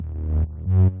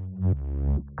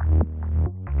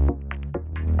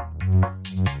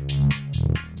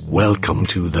Welcome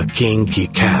to the Kinky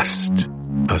Cast,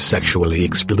 a sexually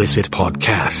explicit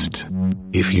podcast.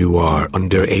 If you are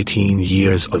under 18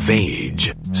 years of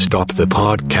age, stop the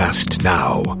podcast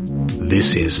now.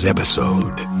 This is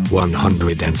episode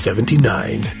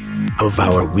 179 of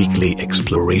our weekly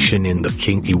exploration in the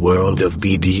kinky world of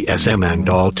BDSM and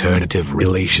alternative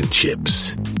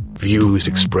relationships. Views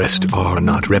expressed are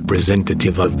not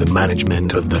representative of the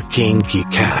management of the Kinky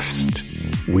Cast.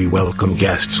 We welcome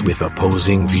guests with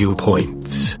opposing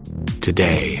viewpoints.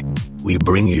 Today, we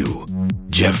bring you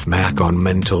Jeff Mack on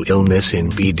mental illness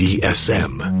in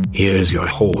BDSM. Here's your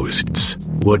hosts,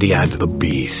 Woody and the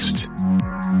Beast.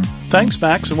 Thanks,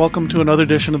 Max, and welcome to another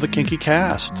edition of the Kinky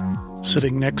Cast.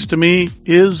 Sitting next to me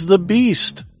is the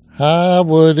Beast. Hi,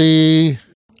 Woody.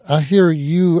 I hear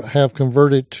you have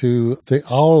converted to the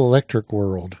all-electric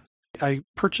world. I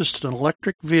purchased an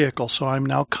electric vehicle, so I'm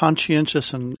now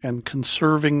conscientious and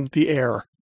conserving the air.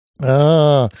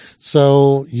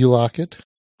 So you like it?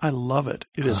 I love it.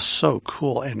 It is so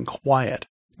cool and quiet.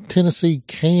 Tennessee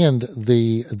canned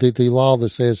the law that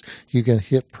says you can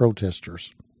hit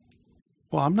protesters.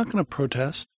 Well, I'm not going to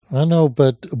protest. I know,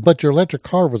 but your electric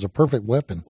car was a perfect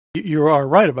weapon. You are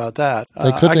right about that.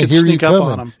 They couldn't I could hear you sneak up coming.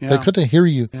 on them. Yeah. They couldn't hear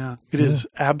you. Yeah, it is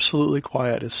absolutely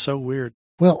quiet. It's so weird.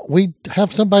 Well, we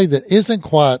have somebody that isn't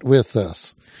quiet with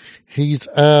us. He's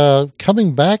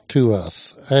coming back to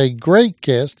us. A great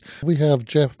guest. We have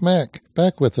Jeff Mack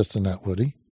back with us tonight,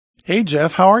 Woody. Hey,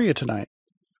 Jeff, how are you tonight?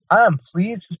 I am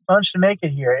pleased as punch to make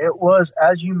it here. It was,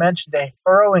 as you mentioned, a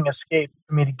harrowing escape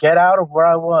for me to get out of where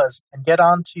I was and get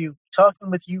on to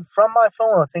talking with you from my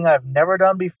phone, a thing I've never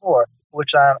done before,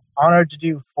 which I'm honored to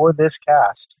do for this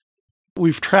cast.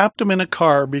 We've trapped him in a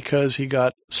car because he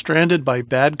got stranded by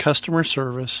bad customer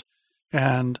service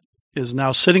and is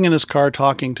now sitting in his car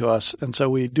talking to us. And so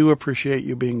we do appreciate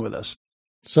you being with us.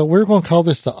 So we're going to call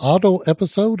this the auto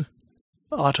episode?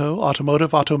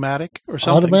 Automotive, automatic, or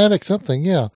something? Automatic something,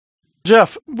 yeah.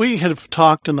 Jeff, we have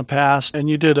talked in the past, and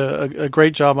you did a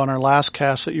great job on our last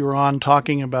cast that you were on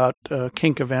talking about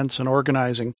kink events and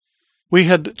organizing. We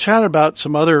had chatted about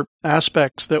some other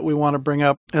aspects that we want to bring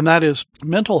up, and that is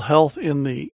mental health in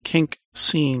the kink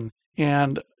scene.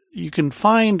 And you can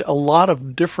find a lot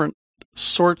of different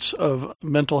sorts of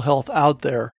mental health out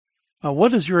there.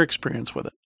 What is your experience with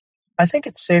it? I think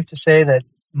it's safe to say that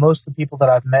most of the people that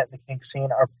I've met in the kink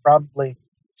scene are probably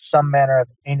some manner of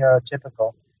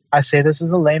aneurotypical. I say this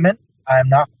as a layman. I am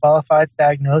not qualified to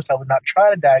diagnose. I would not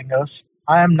try to diagnose.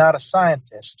 I am not a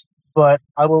scientist. But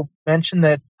I will mention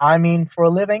that for a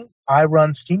living, I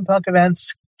run steampunk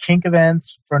events, kink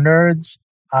events for nerds.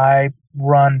 I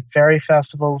run fairy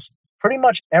festivals. Pretty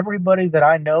much everybody that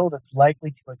I know that's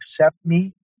likely to accept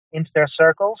me into their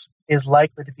circles is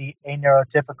likely to be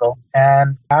aneurotypical.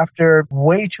 And after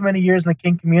way too many years in the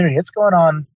kink community, it's going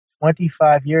on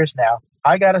 25 years now,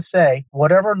 I gotta say,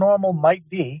 whatever normal might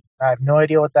be, I have no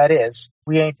idea what that is,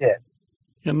 we ain't it.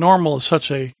 Yeah, normal is such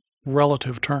a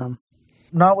relative term.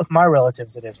 Not with my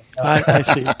relatives, it isn't. No. I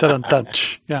see. Dun-dun-dun.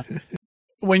 Yeah.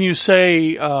 When you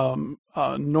say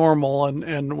normal,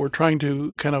 and we're trying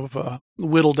to kind of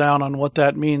whittle down on what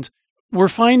that means, we're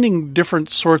finding different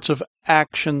sorts of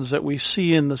actions that we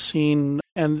see in the scene,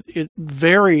 and it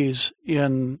varies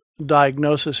in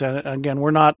diagnosis. And again,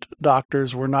 we're not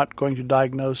doctors. We're not going to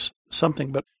diagnose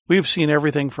something, but we've seen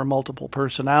everything from multiple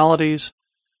personalities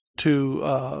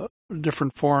to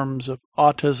different forms of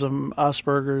autism,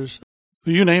 Asperger's,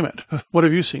 you name it. What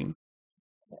have you seen?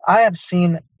 I have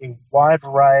seen a wide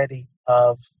variety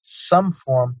of some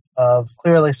form of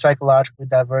clearly psychologically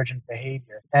divergent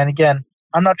behavior. And again,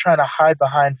 I'm not trying to hide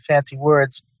behind fancy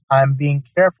words. I'm being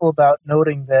careful about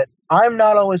noting that I'm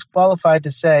not always qualified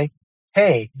to say,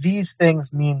 hey, these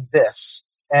things mean this.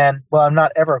 And, well, I'm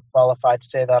not ever qualified to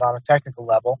say that on a technical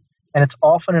level. And it's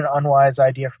often an unwise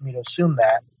idea for me to assume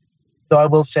that. Though I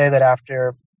will say that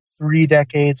after 3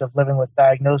 decades of living with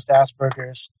diagnosed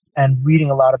Asperger's and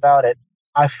reading a lot about it,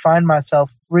 I find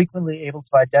myself frequently able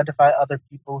to identify other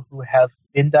people who have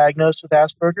been diagnosed with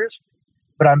Asperger's,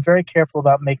 but I'm very careful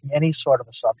about making any sort of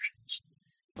assumptions.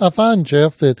 I find,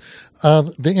 Jeff, that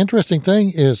the interesting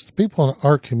thing is people in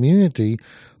our community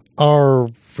are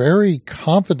very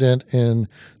confident and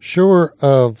sure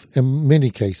of, in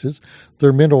many cases,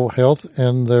 their mental health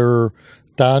and their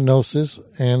diagnosis,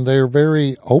 and they're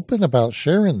very open about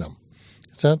sharing them.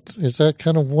 Is that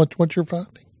kind of what you're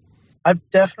finding? I've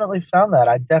definitely found that.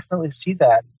 I definitely see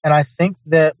that. And I think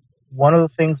that one of the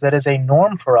things that is a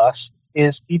norm for us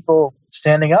is people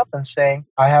standing up and saying,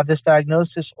 I have this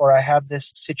diagnosis, or I have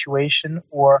this situation,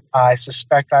 or I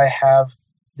suspect I have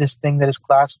this thing that is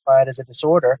classified as a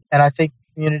disorder. And I think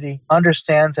community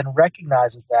understands and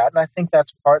recognizes that. And I think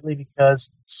that's partly because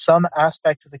some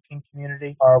aspects of the kink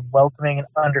community are welcoming and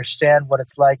understand what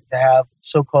it's like to have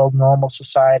so-called normal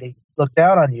society look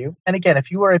down on you. And again,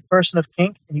 if you are a person of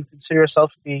kink and you consider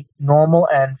yourself to be normal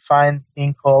and find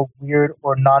being called weird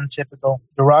or non-typical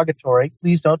derogatory,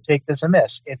 please don't take this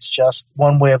amiss. It's just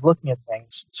one way of looking at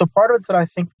things. So part of it's that I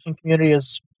think the kink community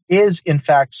is in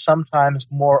fact sometimes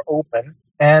more open.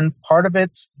 And part of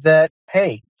it's that,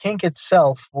 hey, kink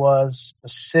itself was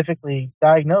specifically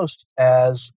diagnosed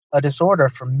as a disorder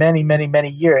for many, many, many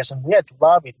years, and we had to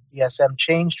lobby the DSM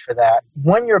changed for that.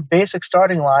 When your basic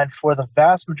starting line for the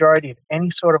vast majority of any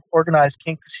sort of organized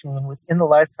kink scene within the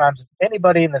lifetimes of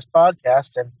anybody in this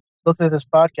podcast, and looking at this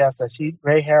podcast, I see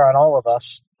gray hair on all of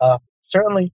us,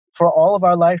 certainly for all of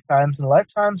our lifetimes, and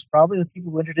lifetimes probably the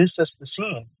people who introduced us to the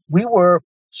scene, we were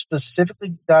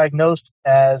specifically diagnosed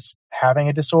as having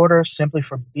a disorder simply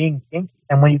for being kinky.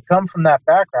 And when you come from that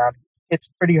background, it's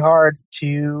pretty hard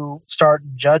to start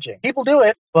judging. People do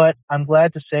it, but I'm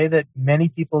glad to say that many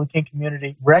people in the kink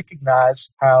community recognize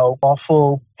how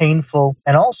awful, painful,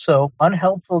 and also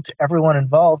unhelpful to everyone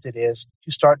involved it is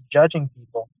to start judging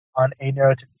people on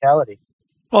aneurotypicality.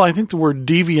 Well, I think the word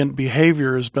deviant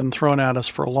behavior has been thrown at us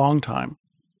for a long time.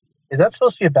 Is that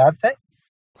supposed to be a bad thing?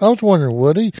 I was wondering,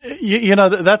 Woody. You know,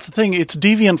 that's the thing. It's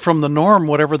deviant from the norm,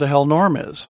 whatever the hell norm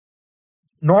is.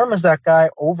 Norm is that guy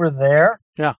over there.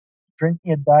 Yeah.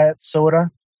 Drinking a diet soda.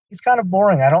 He's kind of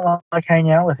boring. I don't like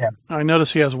hanging out with him. I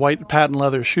notice he has white patent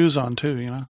leather shoes on too, you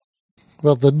know.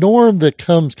 Well, the norm that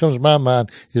comes to my mind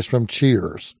is from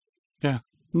Cheers. Yeah.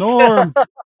 Norm.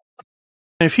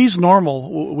 If he's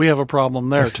normal, we have a problem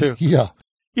there too. Yeah.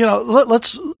 You know,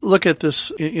 let's look at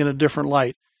this in a different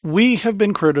light. We have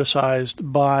been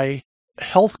criticized by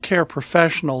healthcare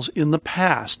professionals in the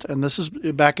past, and this is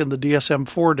back in the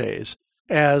DSM-4 days,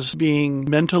 as being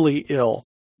mentally ill.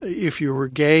 If you were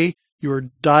gay, you were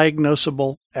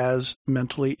diagnosable as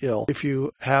mentally ill. If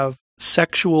you have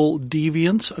sexual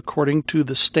deviance according to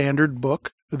the standard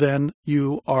book, then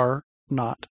you are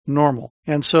not normal.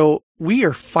 And so we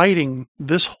are fighting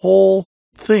this whole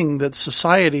thing that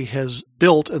society has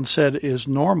built and said is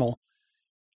normal.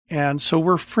 And so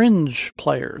we're fringe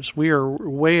players. We are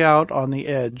way out on the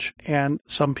edge. And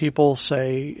some people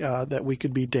say that we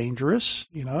could be dangerous,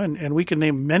 you know, and we can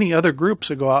name many other groups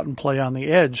that go out and play on the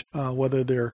edge, whether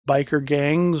they're biker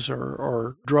gangs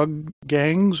or drug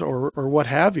gangs or what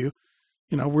have you.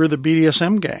 You know, we're the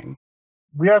BDSM gang.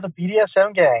 We are the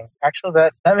BDSM gang. Actually,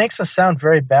 that makes us sound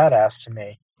very badass to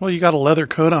me. Well, you got a leather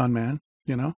coat on, man.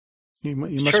 You know, you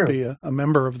must true. be a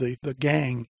member of the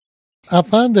gang. I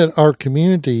find that our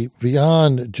community,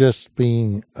 beyond just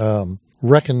being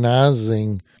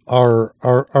recognizing our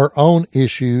own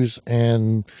issues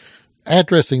and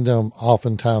addressing them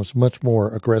oftentimes much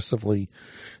more aggressively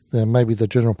than maybe the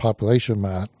general population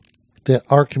might, that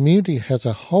our community as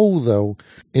a whole, though,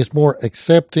 is more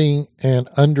accepting and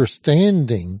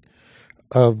understanding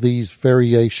of these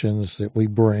variations that we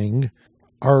bring,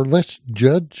 are less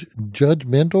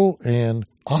judgmental and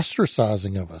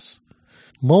ostracizing of us.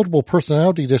 Multiple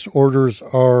personality disorders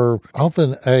are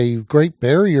often a great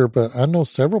barrier, but I know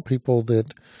several people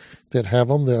that have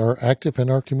them that are active in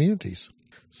our communities.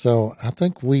 So I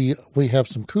think we have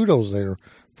some kudos there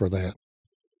for that.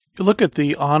 You look at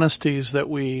the honesties that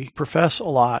we profess a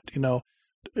lot. You know,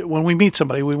 when we meet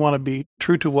somebody, we want to be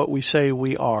true to what we say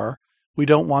we are. We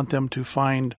don't want them to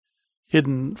find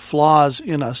hidden flaws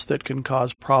in us that can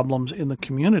cause problems in the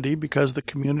community, because the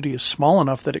community is small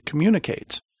enough that it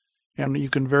communicates. And you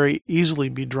can very easily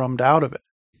be drummed out of it.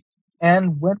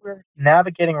 And when we're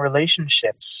navigating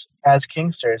relationships as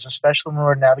kinksters, especially when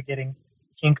we're navigating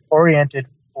kink-oriented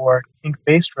or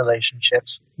kink-based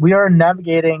relationships, we are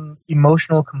navigating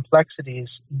emotional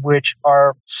complexities which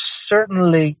are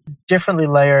certainly differently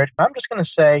layered. I'm just going to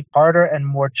say harder and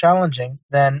more challenging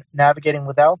than navigating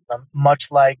without them,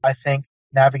 much like I think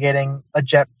navigating a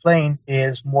jet plane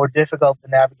is more difficult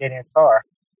than navigating a car.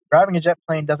 Driving a jet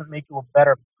plane doesn't make you a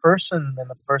better person than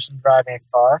the person driving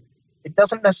a car. It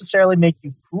doesn't necessarily make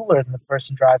you cooler than the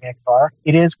person driving a car.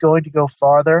 It is going to go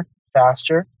farther,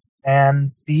 faster,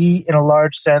 and be, in a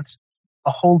large sense,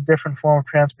 a whole different form of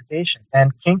transportation.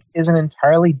 And kink is an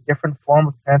entirely different form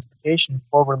of transportation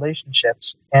for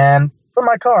relationships. And for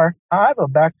my car, I have a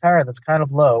back tire that's kind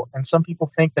of low, and some people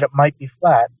think that it might be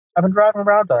flat. I've been driving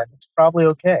around on it. It's probably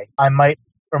okay. I might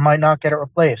or might not get it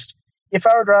replaced. If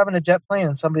I were driving a jet plane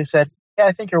and somebody said, yeah,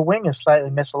 I think your wing is slightly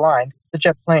misaligned, the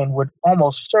jet plane would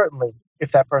almost certainly,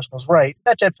 if that person was right,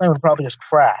 that jet plane would probably just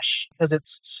crash because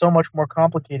it's so much more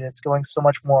complicated. It's going so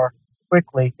much more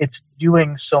quickly. It's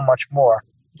doing so much more.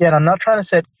 Again, I'm not trying to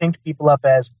set kink people up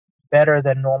as better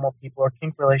than normal people, or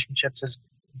kink relationships as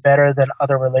better than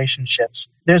other relationships.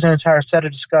 There's an entire set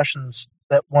of discussions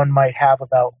that one might have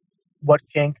about what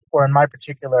kink, or in my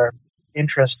particular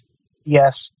interest,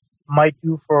 DS, might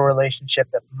do for a relationship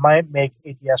that might make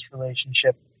a DS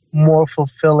relationship more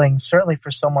fulfilling, certainly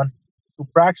for someone who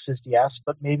practices DS,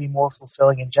 but maybe more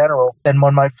fulfilling in general than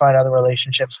one might find other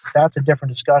relationships. That's a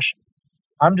different discussion.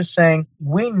 I'm just saying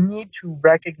we need to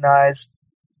recognize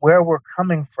where we're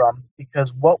coming from,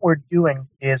 because what we're doing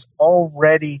is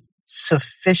already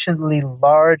sufficiently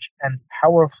large and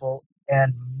powerful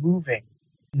and moving.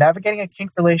 Navigating a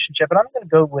kink relationship, and I'm going to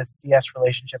go with DS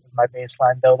relationship as my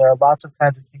baseline, though there are lots of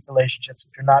kinds of kink relationships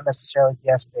which are not necessarily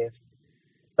DS based.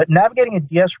 But navigating a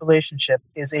DS relationship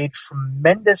is a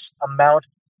tremendous amount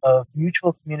of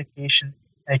mutual communication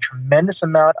and a tremendous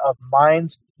amount of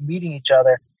minds meeting each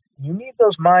other. You need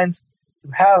those minds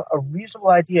to have a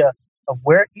reasonable idea of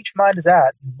where each mind is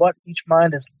at and what each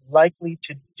mind is likely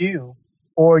to do,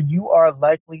 or you are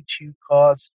likely to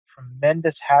cause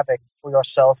tremendous havoc for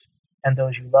yourself and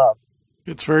those you love.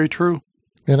 It's very true.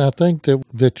 And I think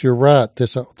that you're right.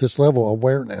 This level of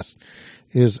awareness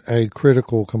is a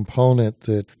critical component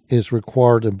that is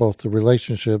required in both the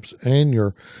relationships and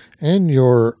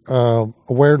your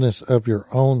awareness of your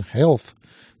own health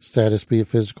status, be it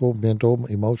physical, mental,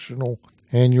 emotional,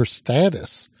 and your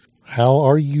status. How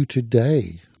are you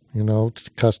today?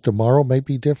 Because tomorrow may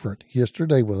be different.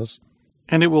 Yesterday was.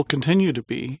 And it will continue to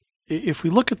be. If we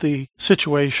look at the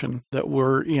situation that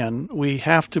we're in, we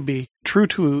have to be true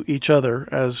to each other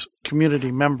as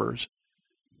community members.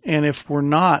 And if we're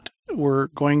not, we're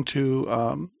going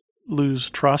to lose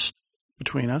trust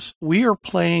between us. We are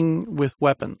playing with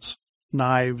weapons,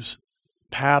 knives,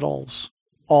 paddles,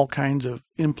 all kinds of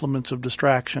implements of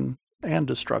distraction and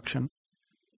destruction.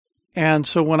 And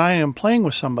so when I am playing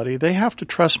with somebody, they have to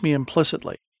trust me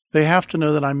implicitly. They have to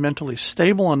know that I'm mentally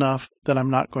stable enough that I'm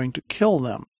not going to kill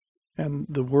them. And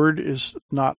the word is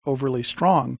not overly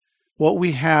strong. What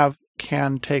we have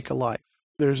can take a life.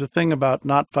 There's a thing about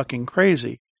not fucking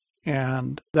crazy,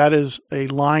 and that is a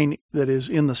line that is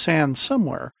in the sand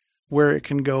somewhere where it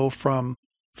can go from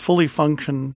fully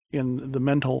function in the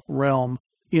mental realm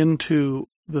into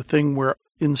the thing where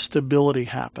instability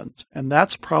happens. And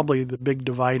that's probably the big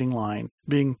dividing line,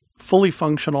 being fully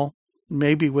functional,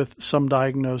 maybe with some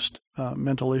diagnosed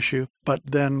mental issue, but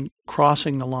then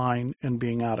crossing the line and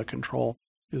being out of control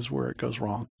is where it goes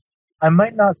wrong. I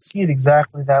might not see it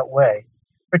exactly that way,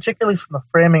 particularly from the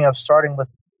framing of starting with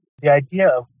the idea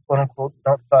of quote-unquote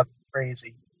don't fuck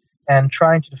crazy and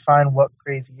trying to define what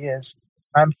crazy is.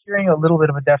 I'm hearing a little bit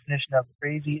of a definition of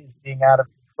crazy as being out of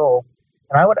control,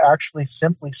 and I would actually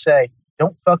simply say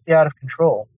don't fuck the out of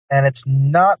control. And it's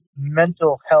not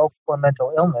mental health or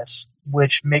mental illness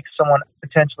which makes someone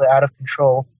potentially out of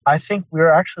control. I think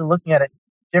we're actually looking at it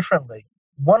differently.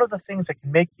 One of the things that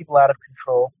can make people out of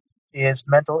control is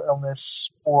mental illness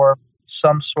or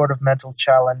some sort of mental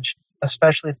challenge,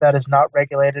 especially if that is not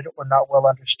regulated or not well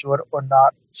understood or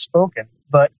not spoken.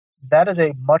 But that is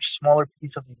a much smaller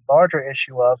piece of the larger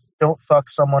issue of don't fuck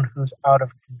someone who's out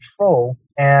of control,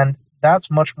 and that's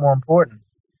much more important.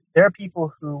 There are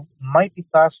people who might be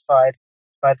classified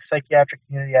by the psychiatric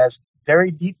community as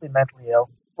very deeply mentally ill,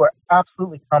 who are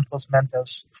absolutely compos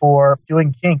mentis for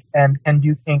doing kink and can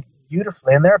do kink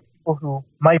beautifully. And there are people who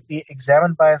might be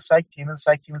examined by a psych team, and the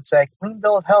psych team would say, clean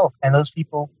bill of health. And those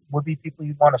people would be people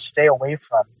you'd want to stay away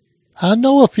from. I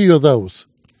know a few of those.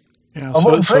 Yeah,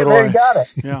 so there you got it.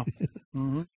 Yeah.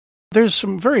 Mm-hmm. There's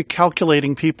some very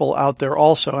calculating people out there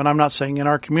also, and I'm not saying in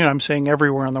our community, I'm saying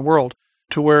everywhere in the world,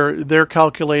 to where they're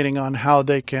calculating on how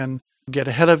they can get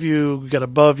ahead of you, get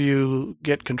above you,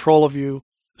 get control of you.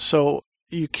 So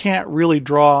you can't really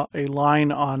draw a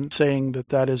line on saying that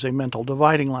that is a mental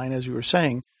dividing line, as you were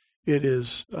saying. It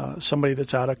is somebody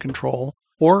that's out of control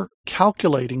or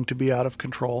calculating to be out of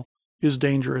control is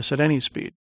dangerous at any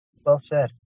speed. Well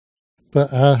said.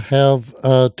 But I have,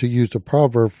 to use the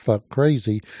proverb, fuck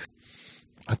crazy.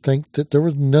 I think that there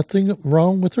was nothing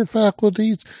wrong with her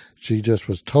faculties. She just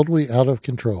was totally out of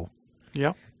control.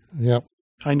 Yep. Yep.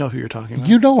 I know who you're talking about.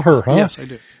 You know her, huh? Yes, I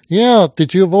do. Yeah.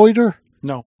 Did you avoid her?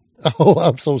 No. Oh,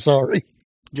 I'm so sorry.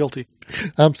 Guilty.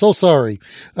 I'm so sorry.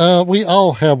 We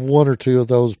all have one or two of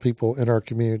those people in our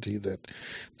community that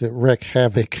wreak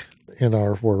havoc in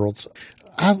our worlds.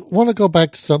 I want to go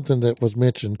back to something that was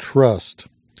mentioned, trust.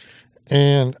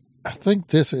 And I think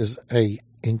this is a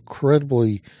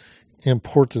incredibly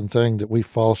important thing that we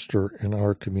foster in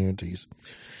our communities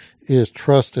is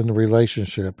trust in the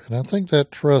relationship. And I think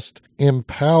that trust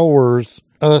empowers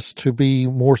us to be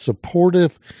more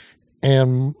supportive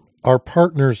and our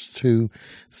partners to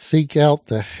seek out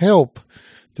the help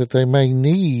that they may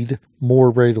need more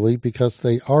readily because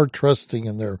they are trusting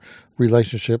in their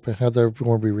relationship and how they're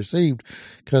going to be received,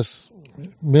 because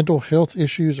mental health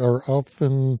issues are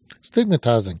often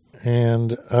stigmatizing.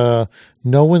 And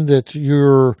knowing that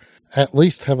you're at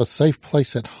least have a safe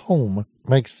place at home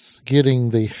makes getting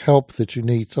the help that you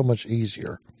need so much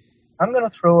easier. I'm going to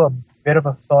throw a bit of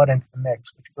a thought into the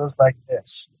mix, which goes like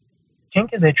this.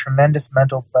 Kink is a tremendous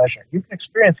mental pleasure. You can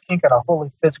experience kink on a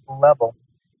wholly physical level,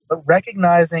 but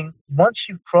recognizing once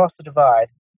you've crossed the divide,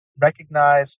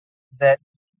 recognize that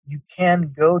you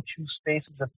can go to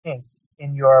spaces of kink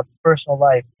in your personal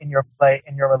life, in your play,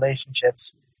 in your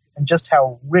relationships, and just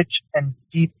how rich and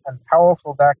deep and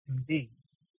powerful that can be.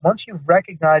 Once you've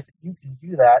recognized that you can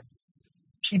do that,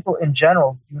 people in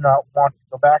general do not want to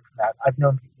go back from that. I've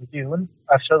known people who do, and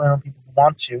I've certainly known people who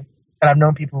want to, and I've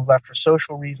known people who've left for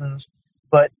social reasons.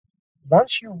 But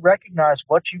once you recognize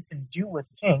what you can do with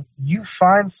kink, you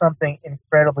find something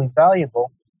incredibly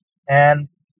valuable. And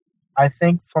I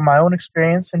think from my own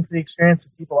experience and for the experience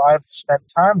of people I've spent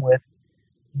time with,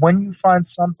 when you find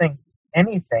something,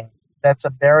 anything, that's a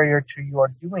barrier to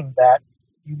your doing that,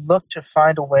 you look to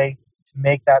find a way to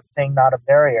make that thing not a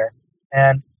barrier.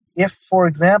 And if, for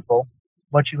example,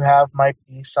 what you have might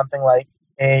be something like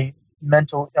a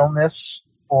mental illness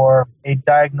or a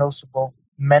diagnosable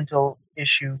mental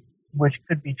issue which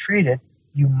could be treated,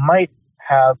 you might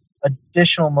have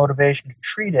additional motivation to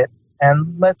treat it.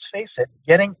 And let's face it,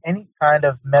 getting any kind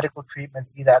of medical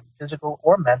treatment, be that physical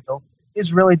or mental,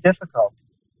 is really difficult.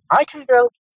 I can barely get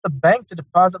to the bank to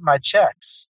deposit my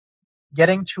checks.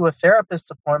 Getting to a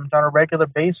therapist's appointment on a regular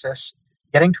basis,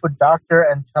 getting to a doctor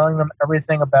and telling them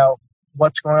everything about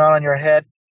what's going on in your head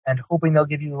and hoping they'll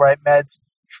give you the right meds,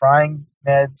 trying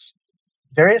meds,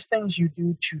 various things you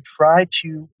do to try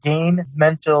to gain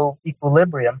mental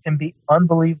equilibrium can be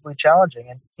unbelievably challenging.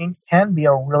 And kink can be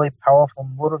a really powerful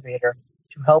motivator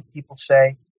to help people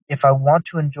say, if I want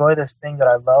to enjoy this thing that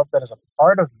I love that is a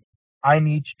part of me, I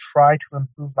need to try to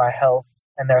improve my health.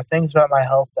 And there are things about my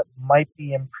health that might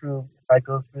be improved if I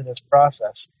go through this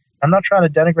process. I'm not trying to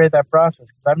denigrate that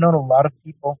process, because I've known a lot of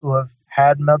people who have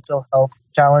had mental health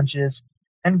challenges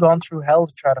and gone through hell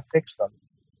to try to fix them.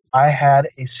 I had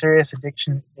a serious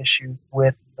addiction issue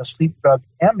with the sleep drug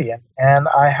Ambien, and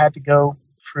I had to go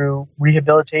through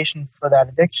rehabilitation for that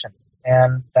addiction.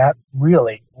 And that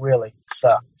really, really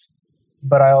sucked.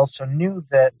 But I also knew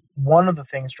that one of the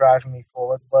things driving me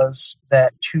forward was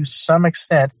that to some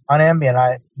extent on Ambien,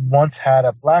 I once had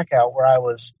a blackout where I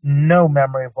was no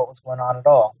memory of what was going on at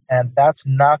all. And that's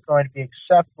not going to be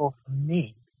acceptable for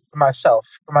me, for myself,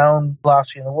 for my own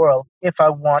philosophy in the world, if I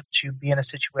want to be in a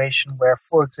situation where,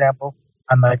 for example,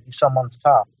 I might be someone's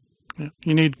top.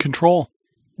 You need control.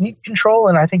 You need control,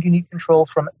 and I think you need control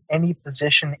from any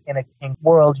position in a kink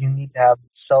world. You need to have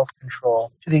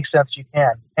self-control to the extent that you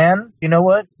can. And you know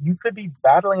what? You could be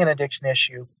battling an addiction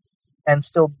issue and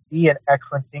still be an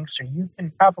excellent kinkster. You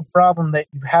can have a problem that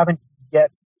you haven't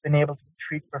yet been able to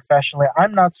treat professionally.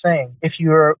 I'm not saying if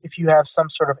you have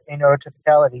some sort of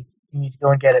aneurotypicality, you need to go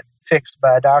and get it fixed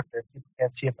by a doctor. People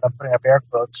can't see it, but I'm putting up air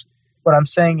quotes. What I'm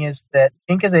saying is that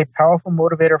kink is a powerful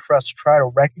motivator for us to try to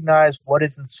recognize what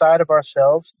is inside of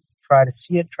ourselves, try to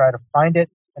see it, try to find it,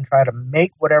 and try to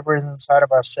make whatever is inside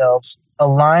of ourselves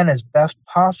align as best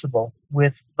possible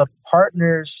with the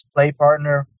partners, play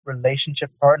partner, relationship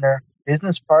partner,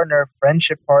 business partner,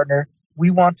 friendship partner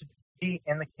we want to be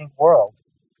in the kink world.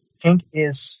 Kink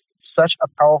is such a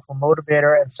powerful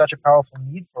motivator and such a powerful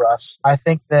need for us. I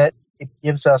think that it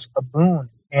gives us a boon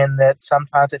in that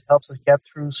sometimes it helps us get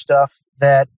through stuff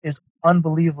that is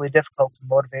unbelievably difficult to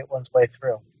motivate one's way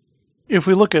through. If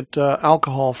we look at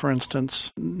alcohol, for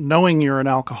instance, knowing you're an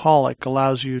alcoholic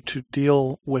allows you to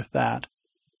deal with that.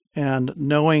 And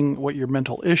knowing what your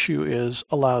mental issue is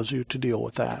allows you to deal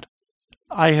with that.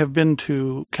 I have been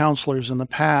to counselors in the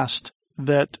past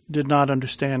that did not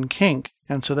understand kink.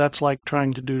 And so that's like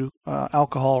trying to do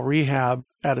alcohol rehab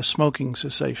at a smoking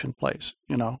cessation place.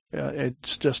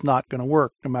 It's just not going to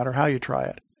work no matter how you try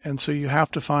it. And so you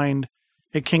have to find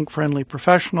a kink-friendly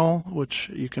professional, which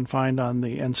you can find on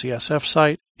the NCSF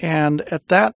site. And at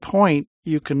that point,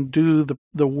 you can do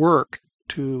the work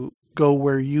to go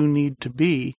where you need to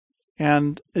be.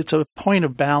 And it's a point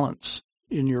of balance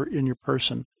in your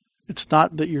person. It's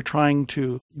not that you're trying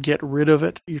to get rid of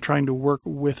it. You're trying to work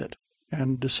with it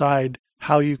and decide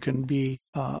how you can be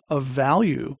of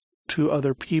value to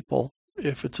other people.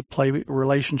 If it's a play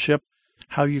relationship,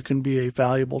 how you can be a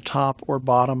valuable top or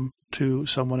bottom to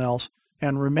someone else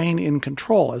and remain in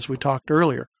control, as we talked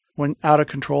earlier. When out of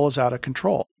control is out of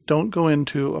control. Don't go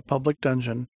into a public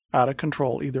dungeon out of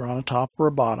control, either on a top or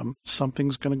a bottom.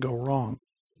 Something's going to go wrong.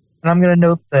 And I'm going to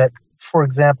note that, for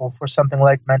example, for something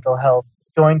like mental health,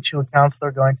 going to a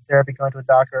counselor, going to therapy, going to a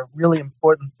doctor are really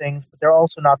important things, but they're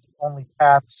also not the only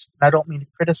paths. And I don't mean to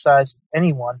criticize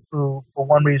anyone who, for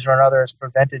one reason or another, is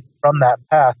prevented from that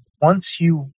path. Once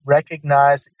you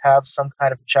recognize that you have some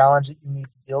kind of challenge that you need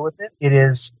to deal with it, it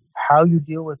is how you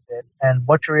deal with it and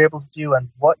what you're able to do and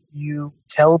what you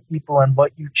tell people and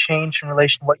what you change in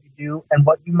relation to what you do and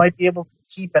what you might be able to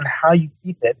keep and how you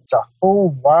keep it. It's a whole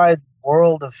wide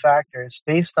world of factors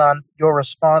based on your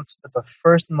response. But the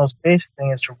first and most basic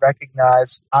thing is to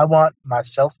recognize I want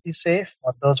myself to be safe, I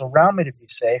want those around me to be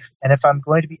safe. And if I'm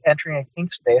going to be entering a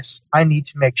kink space, I need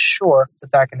to make sure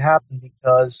that that can happen,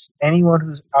 because anyone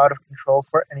who's out of control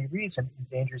for any reason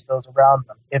endangers those around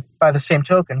them. If, by the same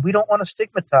token, we don't want to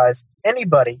stigmatize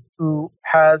anybody who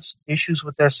has issues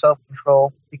with their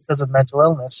self-control because of mental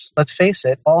illness. Let's face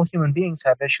it, all human beings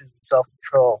have issues with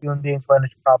self-control. Human beings run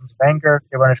into problems of anger,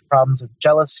 they run into problems of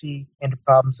jealousy, into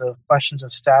problems of questions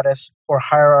of status or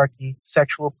hierarchy,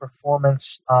 sexual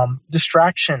performance,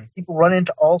 distraction. People run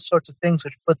into all sorts of things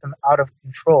which put them out of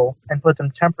control and put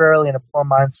them temporarily in a poor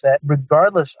mindset,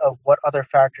 regardless of what other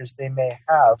factors they may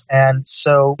have. And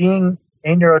so being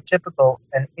aneurotypical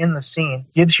and in the scene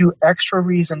gives you extra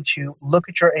reason to look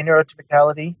at your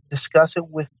aneurotypicality, discuss it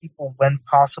with people when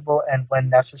possible and when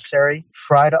necessary,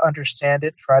 try to understand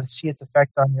it, try to see its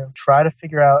effect on you, try to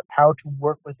figure out how to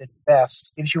work with it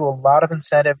best. Gives you a lot of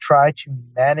incentive. Try to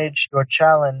manage your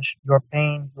challenge, your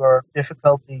pain, your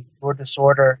difficulty, your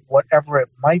disorder, whatever it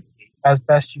might be, as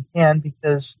best you can,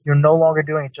 because you're no longer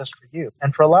doing it just for you.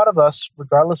 And for a lot of us,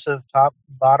 regardless of top,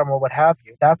 bottom, or what have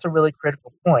you, that's a really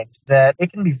critical point, that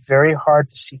it can be very hard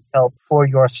to seek help for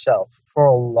yourself, for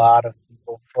a lot of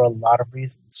people, for a lot of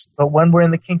reasons. But when we're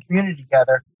in the kink community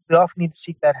together, we often need to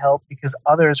seek that help because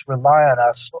others rely on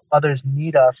us, others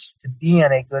need us to be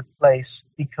in a good place,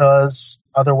 because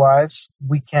otherwise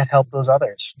we can't help those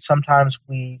others. Sometimes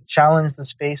we challenge the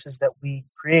spaces that we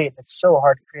create. It's so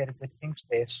hard to create a good kink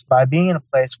space by being in a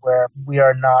place where we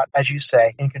are not, as you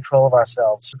say, in control of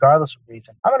ourselves, regardless of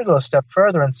reason. I'm going to go a step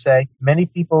further and say many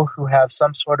people who have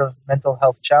some sort of mental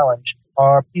health challenge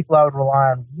are people I would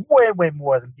rely on way, way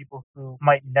more than people who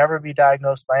might never be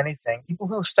diagnosed by anything. People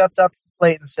who have stepped up to the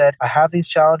plate and said, I have these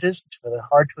challenges. It's really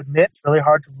hard to admit. It's really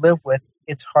hard to live with.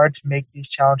 It's hard to make these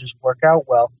challenges work out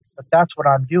well, but that's what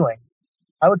I'm doing.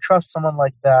 I would trust someone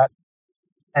like that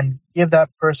and give that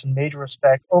person major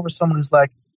respect over someone who's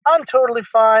like, I'm totally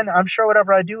fine. I'm sure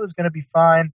whatever I do is going to be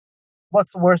fine.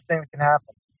 What's the worst thing that can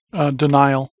happen?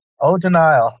 Denial. Oh,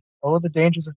 denial. Oh, the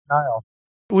dangers of denial.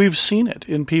 We've seen it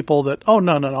in people that, oh,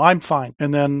 no, I'm fine.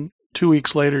 And then 2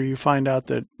 weeks later, you find out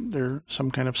that they're some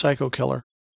kind of psycho killer.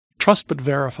 Trust but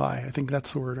verify. I think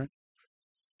that's the word, right?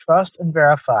 Trust and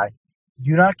verify.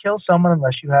 Do not kill someone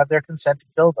unless you have their consent to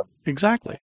kill them.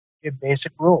 Exactly. A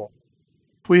basic rule.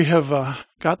 We have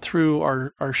got through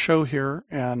our show here,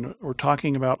 and we're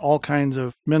talking about all kinds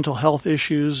of mental health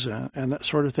issues and that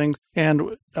sort of thing.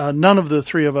 And none of the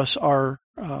three of us are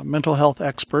mental health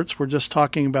experts. We're just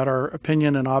talking about our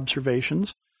opinion and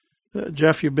observations.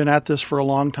 Jeff, you've been at this for a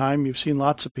long time. You've seen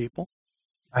lots of people.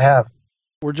 I have.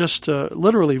 We're just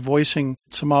literally voicing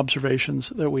some observations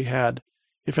that we had.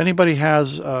 If anybody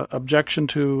has objection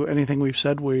to anything we've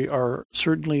said, we are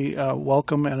certainly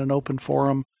welcome and an open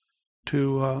forum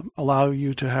to allow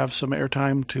you to have some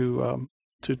airtime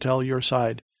to tell your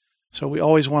side. So we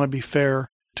always want to be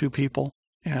fair to people,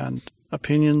 and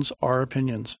opinions are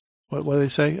opinions. What do they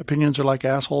say? Opinions are like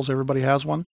assholes. Everybody has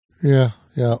one. Yeah,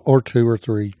 or two or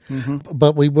three. Mm-hmm.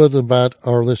 But we would invite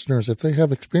our listeners, if they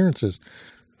have experiences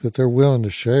that they're willing to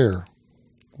share,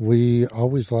 we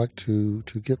always like to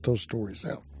get those stories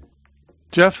out.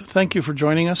 Jeff, thank you for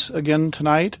joining us again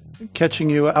tonight, catching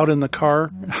you out in the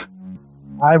car.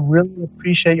 I really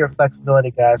appreciate your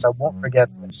flexibility, guys. I won't forget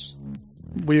this.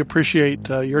 We appreciate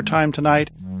your time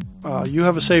tonight. You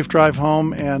have a safe drive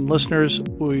home, and listeners,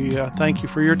 we thank you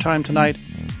for your time tonight,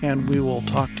 and we will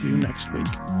talk to you next week.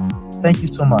 Thank you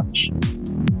so much.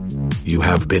 You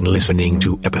have been listening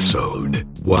to episode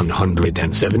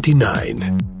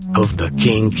 179 of the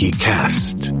Kinky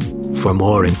Cast. For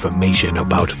more information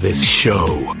about this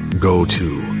show, go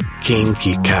to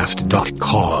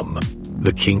kinkycast.com.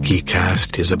 The Kinky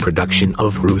Cast is a production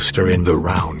of Rooster in the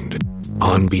Round.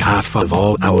 On behalf of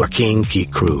all our kinky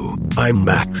crew, I'm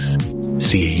Max.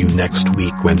 See you next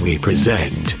week when we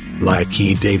present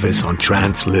Likey Davis on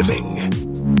Trance Living.